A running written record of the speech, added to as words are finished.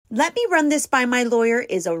Let me run this by my lawyer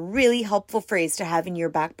is a really helpful phrase to have in your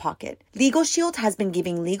back pocket. Legal Shield has been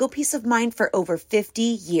giving legal peace of mind for over 50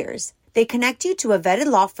 years. They connect you to a vetted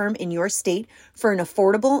law firm in your state for an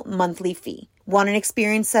affordable monthly fee. Want an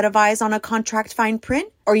experienced set of eyes on a contract fine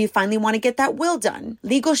print? Or you finally want to get that will done?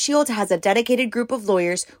 Legal Shield has a dedicated group of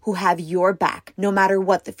lawyers who have your back, no matter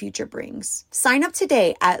what the future brings. Sign up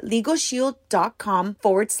today at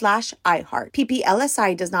LegalShield.com/iHeart.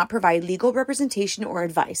 PPLSI does not provide legal representation or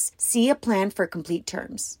advice. See a plan for complete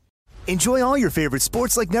terms. Enjoy all your favorite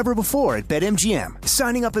sports like never before at BetMGM.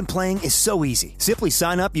 Signing up and playing is so easy. Simply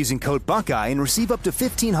sign up using code Buckeye and receive up to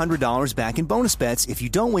 $1,500 back in bonus bets if you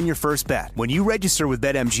don't win your first bet. When you register with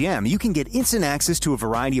BetMGM, you can get instant access to a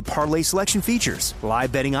variety of parlay selection features,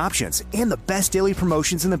 live betting options, and the best daily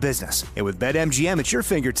promotions in the business. And with BetMGM at your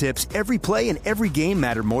fingertips, every play and every game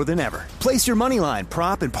matter more than ever. Place your moneyline,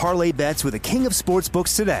 prop, and parlay bets with the king of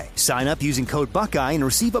sportsbooks today. Sign up using code Buckeye and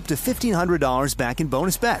receive up to $1,500 back in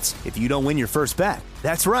bonus bets if you don't win your first bet.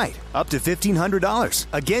 That's right, up to $1,500.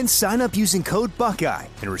 Again, sign up using code Buckeye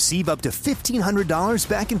and receive up to $1,500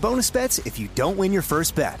 back in bonus bets if you don't win your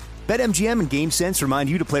first bet. BetMGM and GameSense remind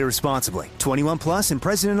you to play responsibly. 21 plus and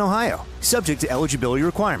present in Ohio. Subject to eligibility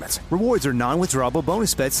requirements. Rewards are non-withdrawable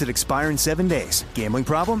bonus bets that expire in 7 days. Gambling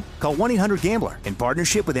problem? Call 1-800-GAMBLER in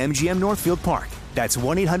partnership with MGM Northfield Park. That's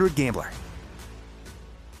 1-800-GAMBLER.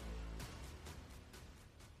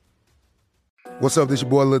 What's up, this your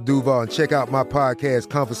boy Lil Duval, and check out my podcast,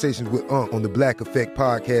 Conversations with Unc, on the Black Effect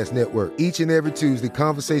Podcast Network. Each and every Tuesday,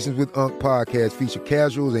 Conversations with Unc podcast feature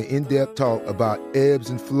casual and in-depth talk about ebbs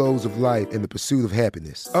and flows of life and the pursuit of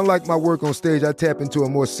happiness. Unlike my work on stage, I tap into a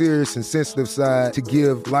more serious and sensitive side to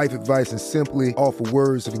give life advice and simply offer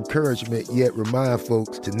words of encouragement, yet remind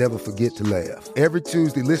folks to never forget to laugh. Every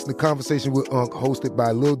Tuesday, listen to Conversation with Unc, hosted by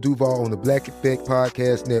Lil Duval on the Black Effect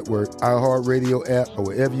Podcast Network, iHeartRadio app, or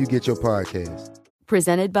wherever you get your podcasts.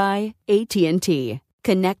 Presented by AT&T.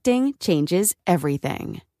 Connecting changes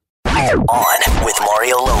everything. On with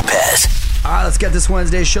Mario Lopez. All right, let's get this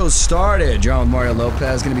Wednesday show started. You're on with Mario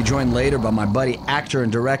Lopez. Going to be joined later by my buddy, actor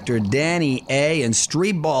and director Danny A. and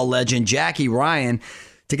street ball legend Jackie Ryan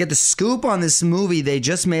to get the scoop on this movie they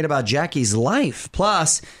just made about Jackie's life.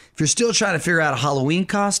 Plus, if you're still trying to figure out a Halloween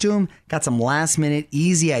costume, got some last-minute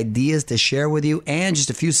easy ideas to share with you, and just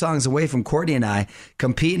a few songs away from Courtney and I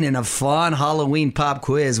competing in a fun Halloween pop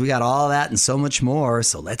quiz. We got all that and so much more,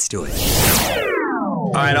 so let's do it.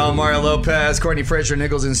 All right, I'm Mario Lopez, Courtney Fraser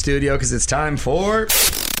Nichols in studio because it's time for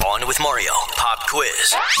On with Mario Pop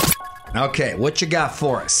Quiz. Okay, what you got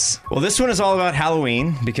for us? Well, this one is all about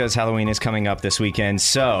Halloween because Halloween is coming up this weekend.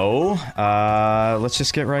 So let's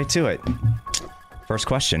just get right to it. First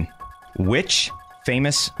question. Which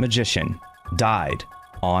famous magician died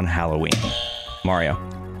on Halloween? Mario.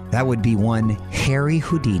 That would be one Harry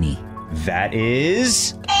Houdini. That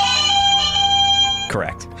is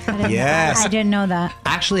correct. Yes. I didn't know that.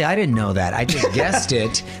 Actually, I didn't know that. I just guessed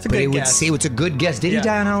it. But it would say it's a good guess. Did he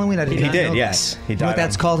die on Halloween? I did He not did, know yes. that. He You know what died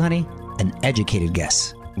that's called, honey? An educated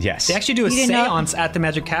guess. Yes. They actually do a You didn't know- seance at the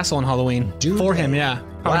Magic Castle on Halloween Do for they? him, yeah.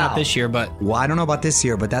 Probably Wow. not this year, but Well, I don't know about this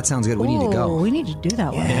year, but that sounds good. We need to go. We need to do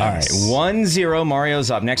that one. All right, 1-0. Mario's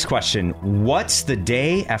up. Next question. What's the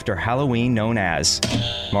day after Halloween known as?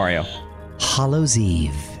 Mario. Hallows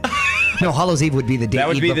Eve. No, Hallows Eve would be the day That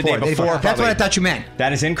would be the day before, That's probably. what I thought you meant.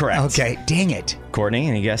 That is incorrect. Okay, dang it. Courtney,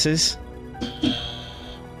 any guesses?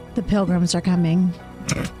 The pilgrims are coming.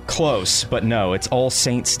 Close, but no. It's All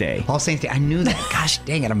Saints Day. All Saints Day. I knew that. Gosh,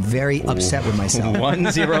 dang it. I'm very upset with myself.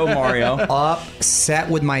 1-0, Mario. Upset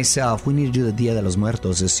with myself. We need to do the Dia de los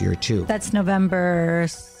Muertos this year, too. That's November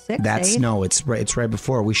 6th. That's 8th? no, it's right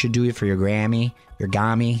before. We should do it for your Grammy, your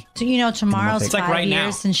Gami. So, you know, tomorrow's It's like 5 right now.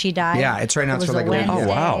 years since she died. Yeah, it's right now. It It's was for a like a week. Oh,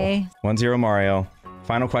 wow. Wednesday. 1-0, Mario.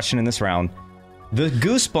 Final question in this round. The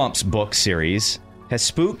Goosebumps book series has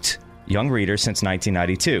spooked young readers since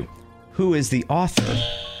 1992. Who is the author?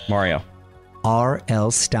 Mario.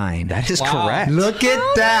 R.L. Stein. That is correct. Look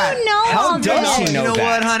at that. you know How all does this? he know You know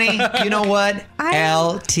that? what, honey? You know what? I'm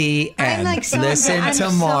LTN. like so Listen I'm to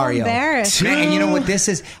so Mario. embarrassed. Man, and you know what this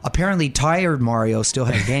is? Apparently, tired Mario still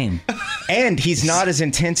has game. And he's not as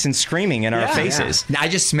intense and screaming in our faces. Now, I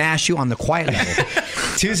just smashed you on the quiet level.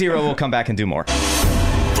 2-0. We'll come back and do more.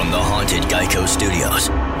 From the haunted Geico Studios,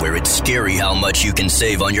 where it's scary how much you can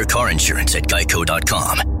save on your car insurance at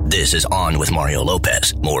Geico.com. This is On with Mario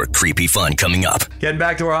Lopez. More creepy fun coming up. Getting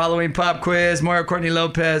back to our Halloween pop quiz. Mario Courtney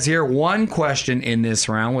Lopez here. One question in this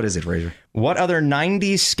round. What is it, Fraser? What other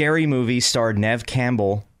 90s scary movie starred Nev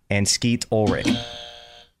Campbell and Skeet Ulrich?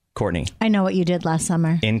 Courtney. I know what you did last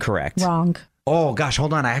summer. Incorrect. Wrong. Oh, gosh,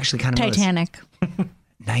 hold on. I actually kind of know this. Titanic.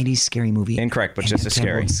 90s scary movie. Incorrect, but just as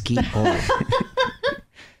scary.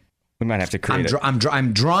 We might have to create I'm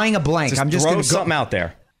drawing a blank. Just I'm just throw going to something out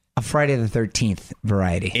there. A Friday the 13th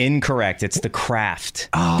variety. Incorrect. It's The Craft.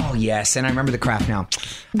 Oh, yes. And I remember The Craft now.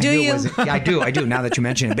 Do you? Yeah, I do. Now that you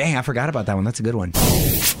mention it. Bang, I forgot about that one. That's a good one.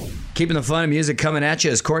 Keeping the fun and music coming at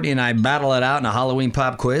you as Courtney and I battle it out in a Halloween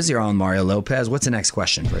pop quiz. You're on Mario Lopez. What's the next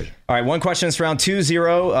question, Fraser? All right, one question is round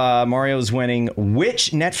 2-0. Mario's winning.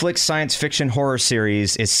 Which Netflix science fiction horror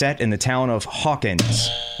series is set in the town of Hawkins?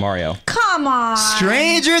 Mario. Come on.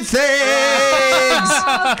 Stranger Things!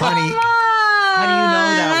 Honey, how do you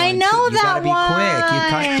know that one? I know you that gotta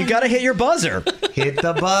be quick. You got to hit your buzzer. Hit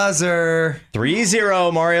the buzzer.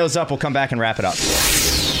 3-0. Mario's up. We'll come back and wrap it up.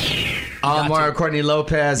 I'm Mario Courtney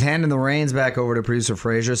Lopez, handing the reins back over to producer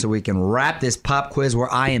Fraser so we can wrap this pop quiz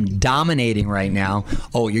where I am dominating right now.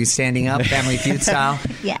 Oh, you're standing up, Family Feud style?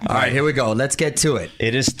 Yeah. All right, here we go. Let's get to it.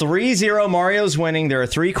 It is 3-0. Mario's winning. There are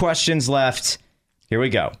 3 questions left. Here we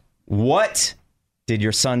go. What did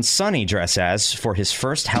your son Sonny dress as for his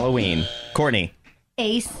first Halloween? Courtney.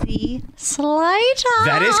 AC Slater.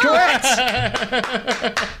 That is correct.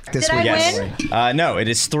 Did I win? No, it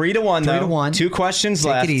is 3-1 though. 3-1. 2 questions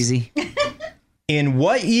Take left. it easy. In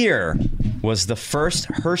what year was the first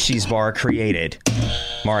Hershey's bar created?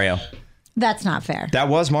 Mario. That's not fair. That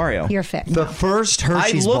was Mario. You're fair. The first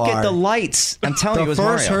Hershey's I look bar. at the lights. I'm telling you, it was The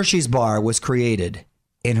first Mario. Hershey's bar was created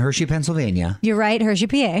in Hershey, Pennsylvania. You're right, Hershey,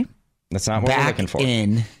 PA. That's not what we're Back looking for.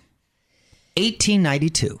 in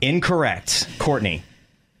 1892. Incorrect. Courtney.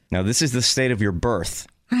 Now, this is the state of your birth.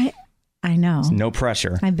 I know. No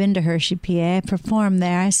pressure. I've been to Hershey, PA. I performed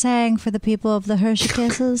there. I sang for the people of the Hershey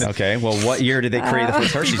Kisses. Okay, well, what year did they create the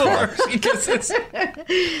first Hershey's bar?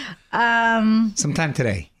 Sometime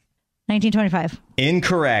today. 1925.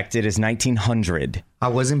 Incorrect. It is 1900. I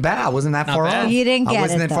wasn't bad. I wasn't that far off. You didn't get I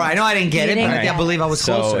wasn't it, that far. though. I know I didn't get You it, didn't but get I it. believe I was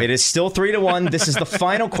So closer. it is still 3-1. This is the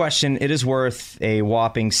final question. It is worth a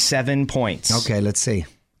whopping 7 points. Okay, let's see.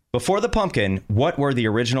 Before the pumpkin, what were the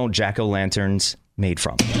original jack-o'-lanterns made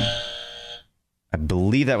from? I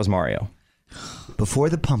believe that was Mario. Before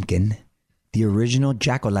the pumpkin, the original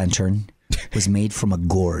jack-o'-lantern was made from a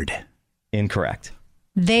gourd. Incorrect.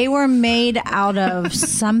 They were made out of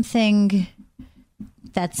something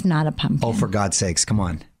that's not a pumpkin. Oh, for God's sakes, come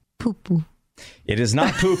on. Poo-poo. It is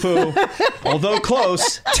not poo-poo, although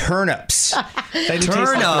close. Turnips.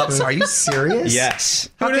 Turnips? Are you serious? Yes.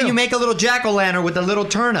 How can you make a little jack-o'-lantern with a little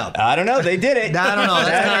turnip? I don't know. They did it. I don't know.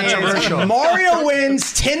 That's controversial. Mario wins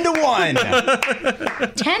 10-1.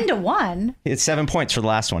 10-1? It's 7 points for the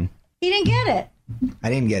last one. He didn't get it. I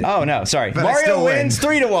didn't get it. Oh, no. Sorry. But I Mario still wins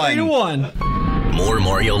 3-1. 3-1. More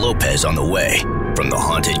Mario Lopez on the way from the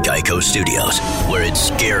Haunted Geico Studios, where it's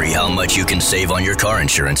scary how much you can save on your car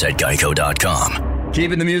insurance at geico.com.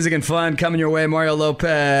 Keeping the music and fun coming your way, Mario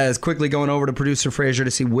Lopez. Quickly going over to producer Fraser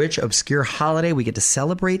to see which obscure holiday we get to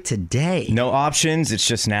celebrate today. No options. It's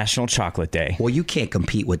just National Chocolate Day. Well, you can't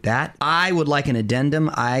compete with that. I would like an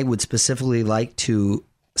addendum. I would specifically like to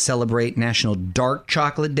celebrate National Dark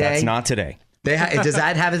Chocolate Day. That's not today. Does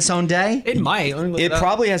that have its own day? It might. Let me look It up.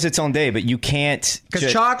 probably has its own day, but you can't.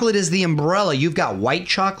 Because chocolate is the umbrella. You've got white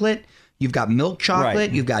chocolate, you've got milk chocolate,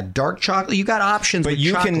 Right. you've got dark chocolate, you've got options But with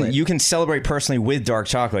you chocolate. can celebrate personally with dark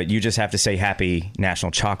chocolate. You just have to say Happy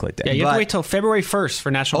National Chocolate Day. Yeah, you have But- to wait till February 1st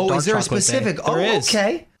for National Dark is there a Chocolate specific? Day. Oh, There is.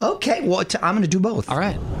 okay. Okay. Well, I'm going to do both. All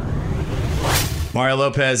right. Mario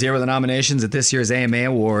Lopez here with the nominations at this year's AMA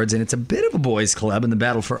Awards, and it's a bit of a boys' club in the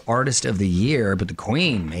battle for Artist of the Year, but the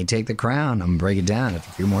Queen may take the crown. I'm going to break it down after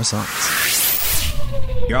a few more songs.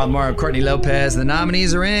 You're on Mario Courtney Lopez. The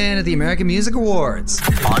nominees are in at the American Music Awards.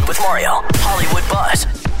 On with Mario, Hollywood Buzz.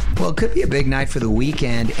 Well, it could be a big night for The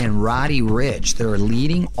Weeknd and Roddy Ricch. They're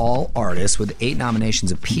leading all artists with 8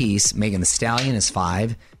 nominations apiece. Megan Thee Stallion is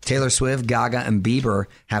 5. Taylor Swift, Gaga, and Bieber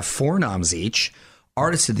have 4 noms each.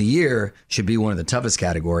 Artist of the Year should be one of the toughest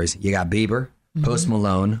categories. You got Bieber, Post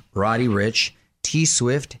Malone, Roddy Ricch, T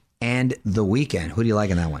Swift, and The Weeknd. Who do you like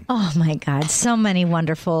in that one? Oh my God, so many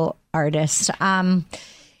wonderful artists.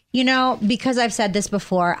 You know, because I've said this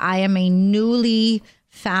before, I am a newly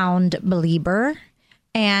found believer,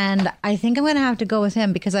 and I think I'm going to have to go with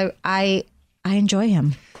him because I enjoy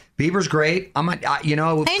him. Bieber's great. I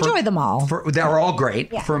enjoy them all. They're all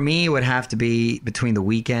great. Yeah. For me, it would have to be between The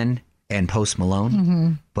Weeknd and Post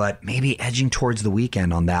Malone, but maybe edging towards The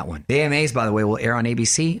Weeknd on that one. The AMAs, by the way, will air on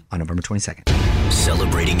ABC on November 22nd.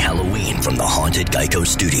 Celebrating Halloween from the Haunted Geico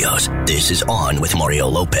Studios. This is On with Mario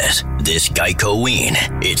Lopez. This Geico-ween.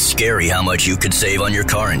 It's scary how much you could save on your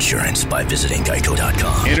car insurance by visiting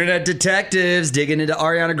geico.com. Internet detectives digging into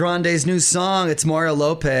Ariana Grande's new song. It's Mario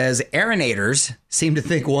Lopez. Aaronators seem to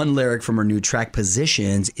think one lyric from her new track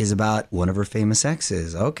Positions is about one of her famous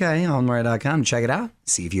exes. Okay, on Mario.com. Check it out.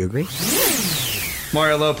 See if you agree.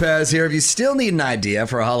 Mario Lopez here. If you still need an idea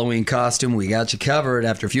for a Halloween costume, we got you covered.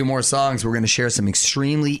 After a few more songs, we're going to share some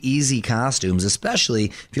extremely easy costumes, especially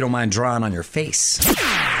if you don't mind drawing on your face.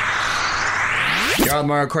 You're on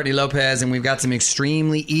Mario Courtney Lopez, and we've got some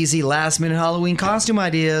extremely easy last-minute Halloween costume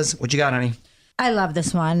ideas. What you got, honey? I love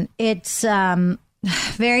this one. It's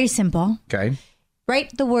very simple. Okay.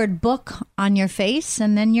 Write the word book on your face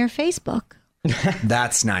and then your Facebook.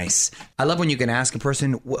 That's nice. I love when you can ask a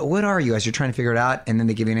person, what are you, as you're trying to figure it out, and then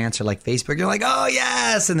they give you an answer like Facebook. You're like, oh,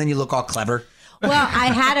 yes, and then you look all clever. Well,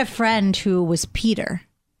 I had a friend who was Peter,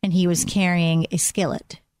 and he was carrying a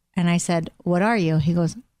skillet. And I said, what are you? He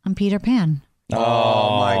goes, I'm Peter Pan.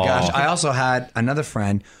 Oh, my gosh. I also had another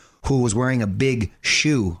friend who was wearing a big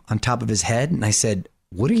shoe on top of his head, and I said,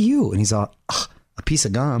 what are you? And he's all, a piece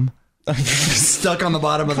of gum. Stuck on the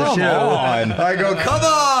bottom of the shoe. On. I go, come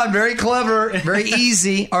on. Very clever. Very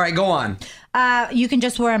easy. All right, go on. You can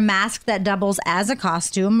just wear a mask that doubles as a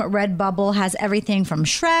costume. Redbubble has everything from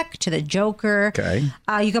Shrek to the Joker. Okay.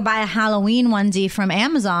 You can buy a Halloween onesie from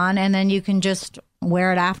Amazon, and then you can just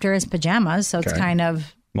wear it after as pajamas. So it's kind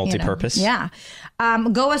of multi-purpose. Yeah.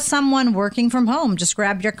 Go as someone working from home. Just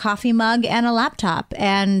grab your coffee mug and a laptop.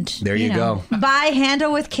 And there you go. Buy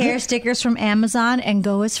Handle with Care stickers from Amazon and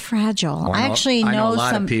go as Fragile. I know a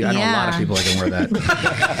lot of people that can wear that.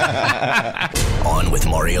 On with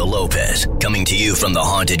Mario Lopez, coming to you from the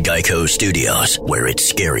Haunted Geico Studios, where it's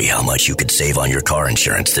scary how much you could save on your car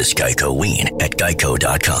insurance this Geico-ween at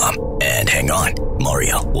geico.com. And hang on,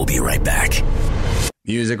 Mario will be right back.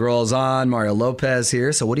 Music rolls on. Mario Lopez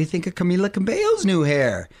here. So what do you think of Camila Cabello's new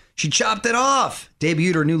hair? She chopped it off.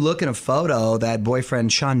 Debuted her new look in a photo that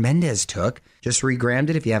boyfriend Shawn Mendes took. Just regrammed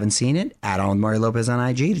it if you haven't seen it. Add on Mario Lopez on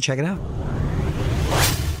IG to check it out.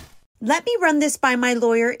 Let me run this by my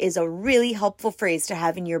lawyer is a really helpful phrase to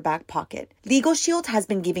have in your back pocket. Legal Shield has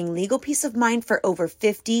been giving legal peace of mind for over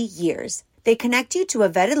 50 years. They connect you to a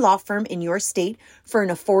vetted law firm in your state for an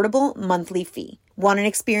affordable monthly fee. Want an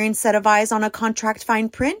experienced set of eyes on a contract fine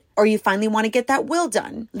print? Or you finally want to get that will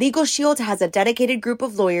done? Legal Shield has a dedicated group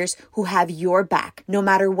of lawyers who have your back, no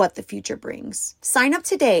matter what the future brings. Sign up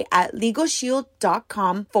today at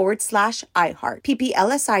LegalShield.com/iHeart.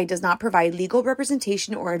 PPLSI does not provide legal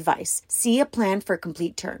representation or advice. See a plan for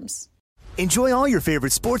complete terms. Enjoy all your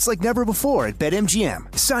favorite sports like never before at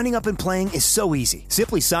BetMGM. Signing up and playing is so easy.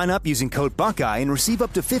 Simply sign up using code Buckeye and receive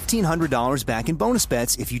up to $1,500 back in bonus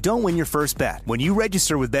bets if you don't win your first bet. When you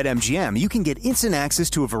register with BetMGM, you can get instant access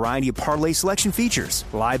to a variety of parlay selection features,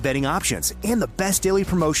 live betting options, and the best daily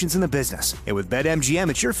promotions in the business. And with BetMGM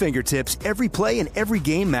at your fingertips, every play and every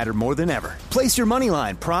game matter more than ever. Place your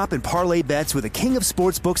moneyline, prop, and parlay bets with the king of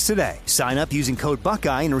sportsbooks today. Sign up using code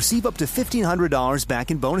Buckeye and receive up to $1,500 back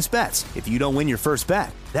in bonus bets if you don't win your first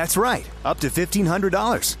bet. That's right, up to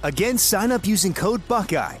 $1,500. Again, sign up using code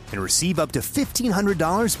Buckeye and receive up to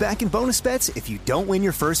 $1,500 back in bonus bets if you don't win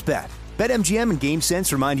your first bet. BetMGM and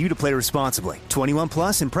GameSense remind you to play responsibly. 21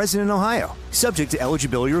 plus and present in Ohio. Subject to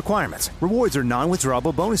eligibility requirements. Rewards are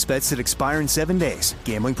non-withdrawable bonus bets that expire in 7 days.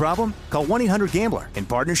 Gambling problem? Call 1-800-GAMBLER in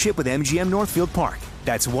partnership with MGM Northfield Park.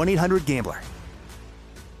 That's 1-800-GAMBLER.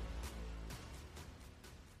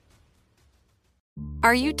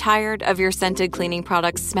 Are you tired of your scented cleaning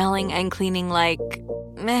products smelling and cleaning like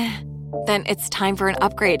meh? Then it's time for an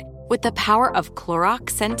upgrade with the power of Clorox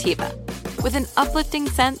Scentiva. With an uplifting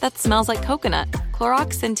scent that smells like coconut,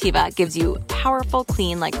 Clorox Scentiva gives you powerful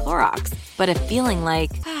clean like Clorox, but a feeling like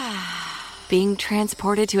being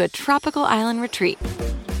transported to a tropical island retreat.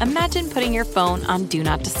 Imagine putting your phone on Do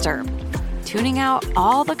Not Disturb, tuning out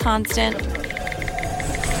all the constant,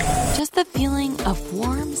 just the feeling of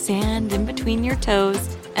warm sand in between your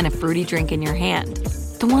toes and a fruity drink in your hand.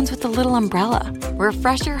 The ones with the little umbrella.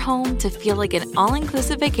 Refresh your home to feel like an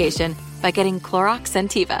all-inclusive vacation by getting Clorox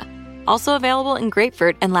Scentiva. Also available in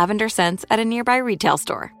grapefruit and lavender scents at a nearby retail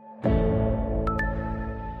store.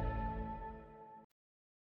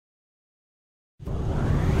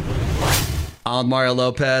 I'm Mario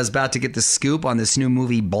Lopez, about to get the scoop on this new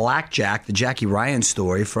movie, Blackjack, the Jackie Ryan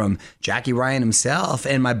story from Jackie Ryan himself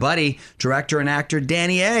and my buddy, director and actor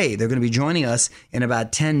Danny A. They're going to be joining us in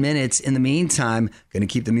about 10 minutes. In the meantime, going to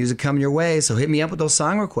keep the music coming your way, so hit me up with those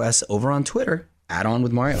song requests over on Twitter,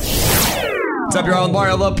 @OnWithMario. What's up, y'all?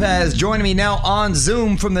 Mario Lopez joining me now on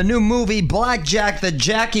Zoom from the new movie Blackjack, the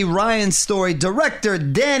Jackie Ryan story. Director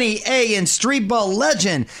Danny A. and streetball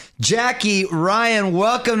legend Jackie Ryan.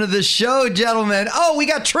 Welcome to the show, gentlemen. Oh, we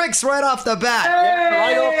got tricks right off the bat.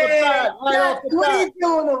 Right off the bat. What are you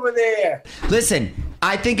doing over there? Listen,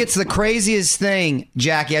 I think it's the craziest thing,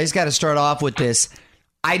 Jackie. I just got to start off with this.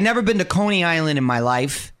 I'd never been to Coney Island in my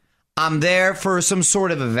life. I'm there for some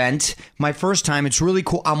sort of event. My first time. It's really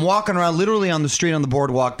cool. I'm walking around literally on the street on the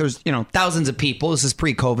boardwalk. There's, thousands of people. This is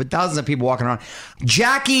pre-COVID. Thousands of people walking around.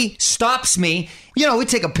 Jackie stops me. We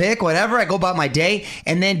take a pic, whatever. I go about my day.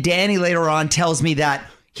 And then Danny later on tells me that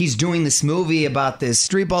he's doing this movie about this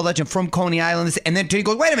streetball legend from Coney Island. And then he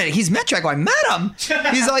goes, wait a minute, he's met you. I go, I met him.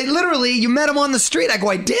 He's like, literally, you met him on the street. I go,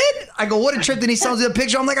 I did? I go, what a trip. Then he sends me the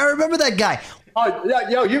picture. I'm like, I remember that guy.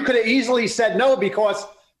 Oh, you could have easily said no because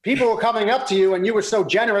people were coming up to you and you were so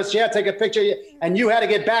generous. Yeah, take a picture. And you had to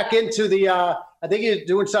get back into the, I think you're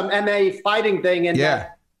doing some MMA fighting thing. And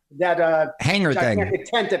that hangar thing.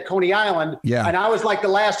 Tent at Coney Island. Yeah. And I was like the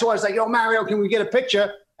last one. I was like, yo, Mario, can we get a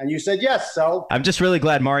picture? And you said yes. So I'm just really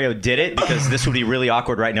glad Mario did it because this would be really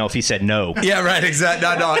awkward right now if he said no. Yeah, right. Exactly.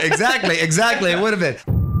 No, exactly. It would have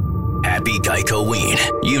been. Happy Geico-ween.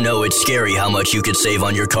 You know it's scary how much you could save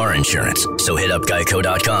on your car insurance. So hit up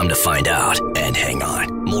Geico.com to find out. And hang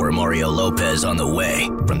on, more Mario Lopez on the way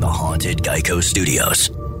from the haunted Geico Studios.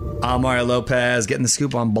 I'm Mario Lopez, getting the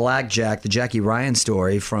scoop on Blackjack, the Jackie Ryan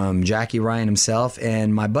story from Jackie Ryan himself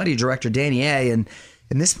and my buddy, director Danny A. And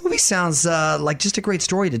this movie sounds like just a great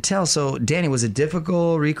story to tell. So, Danny, was it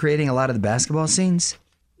difficult recreating a lot of the basketball scenes?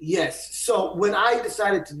 Yes. So when I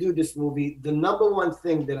decided to do this movie, the number one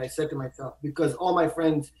thing that I said to myself, because all my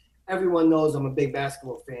friends, everyone knows I'm a big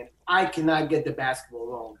basketball fan, I cannot get the basketball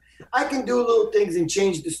wrong. I can do little things and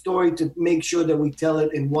change the story to make sure that we tell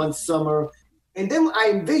it in one summer. And then I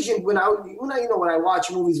envisioned when I watch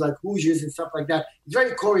movies like Hoosiers and stuff like that, it's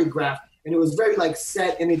very choreographed and it was very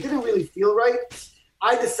set and it didn't really feel right.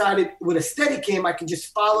 I decided with a Steadicam, I could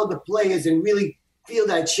just follow the players and really feel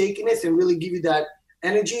that shakiness and really give you that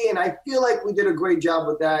energy, and I feel like we did a great job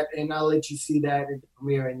with that, and I'll let you see that in the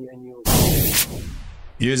premiere and you.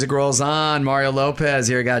 Music rolls on. Mario Lopez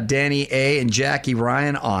here. Got Danny A. and Jackie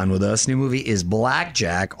Ryan on with us. New movie is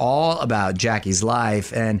Blackjack, all about Jackie's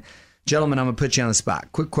life. And gentlemen, I'm going to put you on the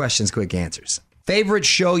spot. Quick questions, quick answers. Favorite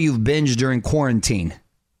show you've binged during quarantine?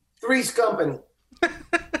 Three's Company.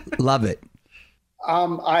 Love it.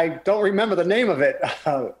 I don't remember the name of it.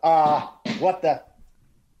 What the...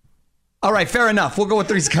 All right, fair enough. We'll go with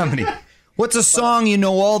Three's Company. What's a song you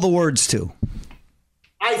know all the words to?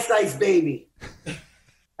 Ice Ice Baby.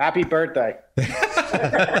 Happy birthday.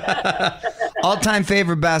 All-time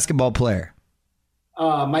favorite basketball player?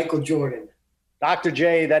 Michael Jordan. Dr.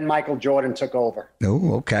 J, then Michael Jordan took over.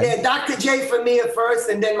 Oh, okay. Yeah, Dr. J for me at first,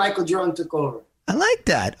 and then Michael Jordan took over. I like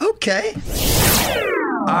that. Okay.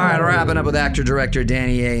 All right, wrapping up with actor-director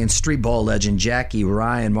Danny A. and streetball legend Jackie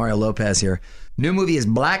Ryan. Mario Lopez here. New movie is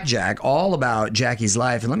Blackjack, all about Jackie's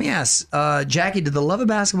life. And let me ask, Jackie, did the love of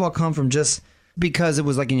basketball come from just because it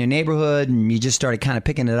was in your neighborhood and you just started kind of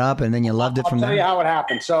picking it up and then you loved it from there? I'll tell you how it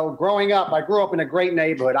happened. So growing up, I grew up in a great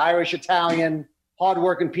neighborhood, Irish, Italian,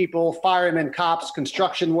 hardworking people, firemen, cops,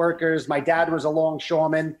 construction workers. My dad was a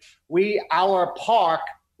longshoreman. Our park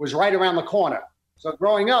was right around the corner. So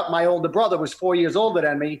growing up, my older brother was 4 years older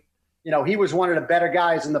than me. He was one of the better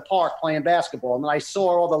guys in the park playing basketball. And I saw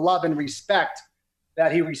all the love and respect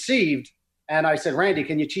that he received. And I said, Randy,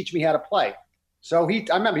 can you teach me how to play? So I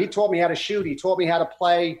remember he taught me how to shoot. He taught me how to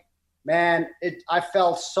play. Man, I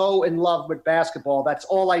fell so in love with basketball. That's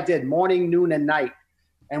all I did, morning, noon, and night.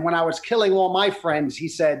 And when I was killing all my friends, he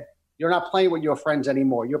said, you're not playing with your friends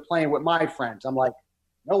anymore. You're playing with my friends. I'm like,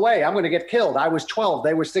 no way, I'm going to get killed. I was 12.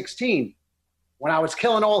 They were 16. When I was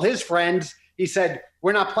killing all his friends, he said,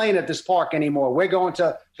 we're not playing at this park anymore. We're going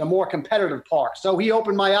to the more competitive park. So he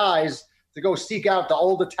opened my eyes to go seek out the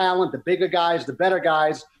older talent, the bigger guys, the better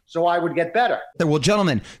guys, so I would get better. Well,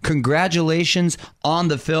 gentlemen, congratulations on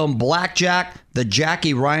the film Blackjack. The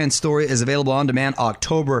Jackie Ryan story is available on demand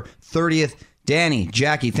October 30th. Danny,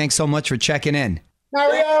 Jackie, thanks so much for checking in.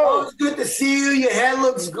 Mario, it's good to see you. Your hair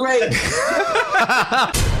looks great.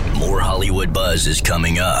 More Hollywood buzz is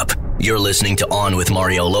coming up. You're listening to On with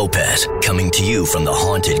Mario Lopez, coming to you from the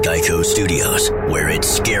haunted Geico Studios, where it's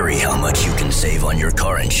scary how much you can save on your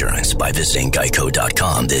car insurance by visiting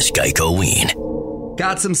Geico.com this Geico-ween.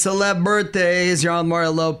 Got some celeb birthdays. You're on Mario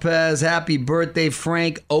Lopez. Happy birthday,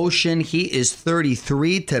 Frank Ocean. He is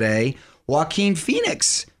 33 today. Joaquin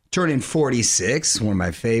Phoenix turning 46, one of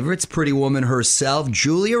my favorites. Pretty woman herself,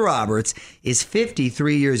 Julia Roberts, is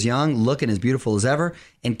 53 years young, looking as beautiful as ever.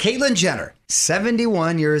 And Caitlyn Jenner,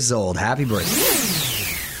 71 years old. Happy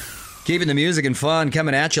birthday. Keeping the music and fun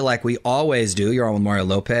coming at you like we always do. You're on with Mario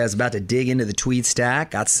Lopez. About to dig into the tweet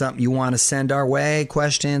stack. Got something you want to send our way?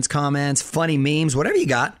 Questions, comments, funny memes, whatever you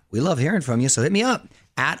got. We love hearing from you, so hit me up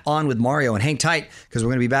at On With Mario and hang tight because we're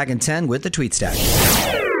going to be back in 10 with the tweet stack.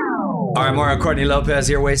 All right, Mario Courtney Lopez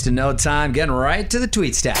here, wasting no time, getting right to the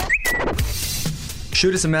tweet stack.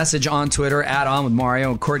 Shoot us a message on Twitter at On With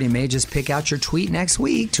Mario, and Courtney may just pick out your tweet next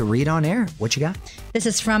week to read on air. What you got? This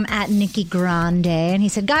is from at Nikki Grande, and he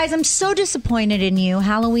said, guys, I'm so disappointed in you.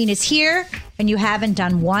 Halloween is here, and you haven't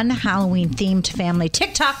done one Halloween-themed family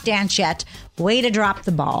TikTok dance yet. Way to drop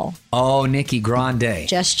the ball. Oh, Nikki Grande.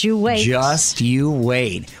 Just you wait. Just you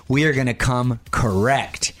wait. We are going to come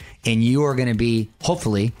correct, and you are going to be,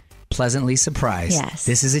 hopefully, pleasantly surprised. Yes.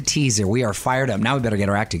 This is a teaser. We are fired up. Now we better get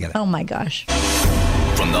our act together. Oh, my gosh.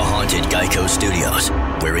 From the Haunted Geico Studios,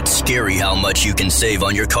 where it's scary how much you can save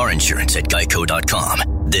on your car insurance at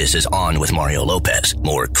Geico.com. This is On With Mario Lopez.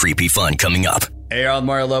 More creepy fun coming up. Hey, you're on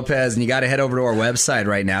Mario Lopez, and you got to head over to our website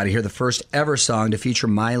right now to hear the first ever song to feature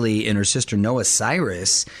Miley and her sister Noah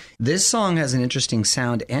Cyrus. This song has an interesting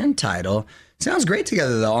sound and title. Sounds great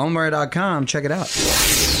together, though. OnMario.com. Check it out.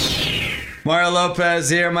 Mario Lopez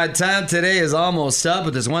here. My time today is almost up,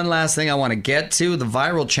 but there's one last thing I want to get to. The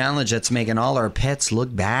viral challenge that's making all our pets look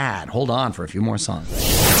bad. Hold on for a few more songs.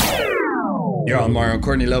 You're on Mario and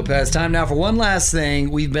Courtney Lopez. Time now for one last thing.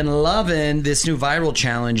 We've been loving this new viral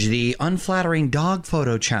challenge, the Unflattering Dog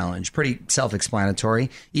Photo Challenge. Pretty self-explanatory,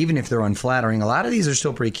 even if they're unflattering. A lot of these are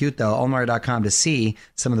still pretty cute, though. Allmario.com to see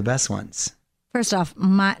some of the best ones. First off,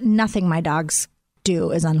 nothing my dogs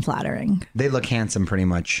do is unflattering. They look handsome pretty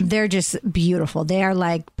much. They're just beautiful. They are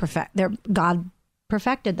like God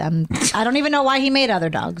perfected them. I don't even know why he made other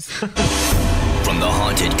dogs. From the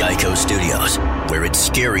Haunted Geico Studios, where it's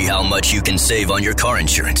scary how much you can save on your car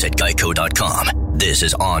insurance at Geico.com. This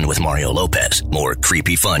is On With Mario Lopez. More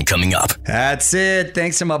creepy fun coming up. That's it.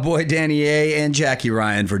 Thanks to my boy Danny A. and Jackie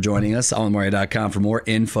Ryan for joining us. OnMario.com for more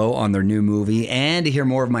info on their new movie and to hear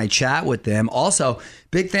more of my chat with them. Also,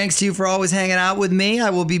 big thanks to you for always hanging out with me.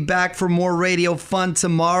 I will be back for more radio fun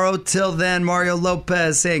tomorrow. Till then, Mario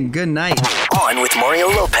Lopez saying good night. On With Mario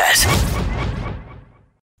Lopez.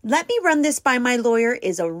 Let me run this by my lawyer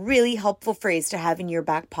is a really helpful phrase to have in your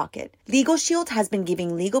back pocket. Legal Shield has been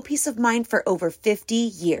giving legal peace of mind for over 50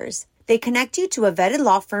 years. They connect you to a vetted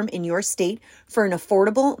law firm in your state for an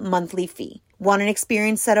affordable monthly fee. Want an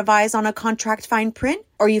experienced set of eyes on a contract fine print?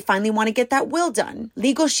 Or you finally want to get that will done?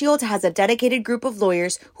 Legal Shield has a dedicated group of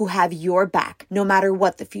lawyers who have your back, no matter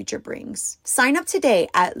what the future brings. Sign up today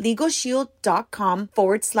at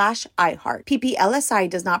LegalShield.com/iHeart. PPLSI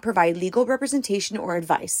does not provide legal representation or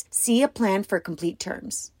advice. See a plan for complete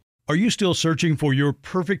terms. Are you still searching for your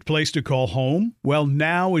perfect place to call home? Well,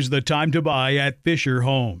 now is the time to buy at Fisher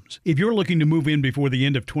Homes. If you're looking to move in before the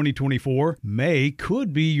end of 2024, May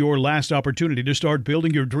could be your last opportunity to start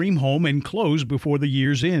building your dream home and close before the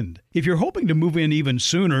year's end. If you're hoping to move in even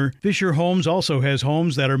sooner, Fisher Homes also has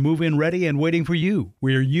homes that are move-in ready and waiting for you,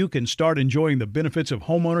 where you can start enjoying the benefits of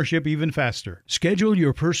homeownership even faster. Schedule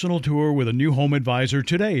your personal tour with a new home advisor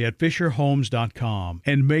today at FisherHomes.com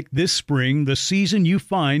and make this spring the season you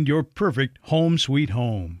find your perfect home sweet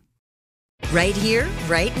home. Right here,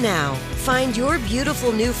 right now. Find your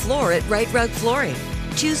beautiful new floor at Right Rug Flooring.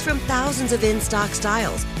 Choose from thousands of in-stock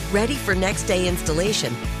styles, ready for next day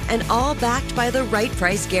installation, and all backed by the right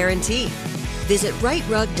price guarantee. Visit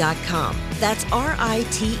rightrug.com. That's RITERUG.com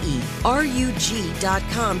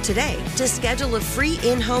today to schedule a free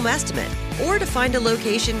in-home estimate or to find a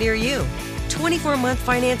location near you. 24-month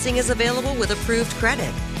financing is available with approved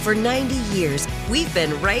credit. For 90 years, we've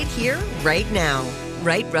been right here, right now.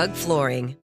 Right Rug Flooring.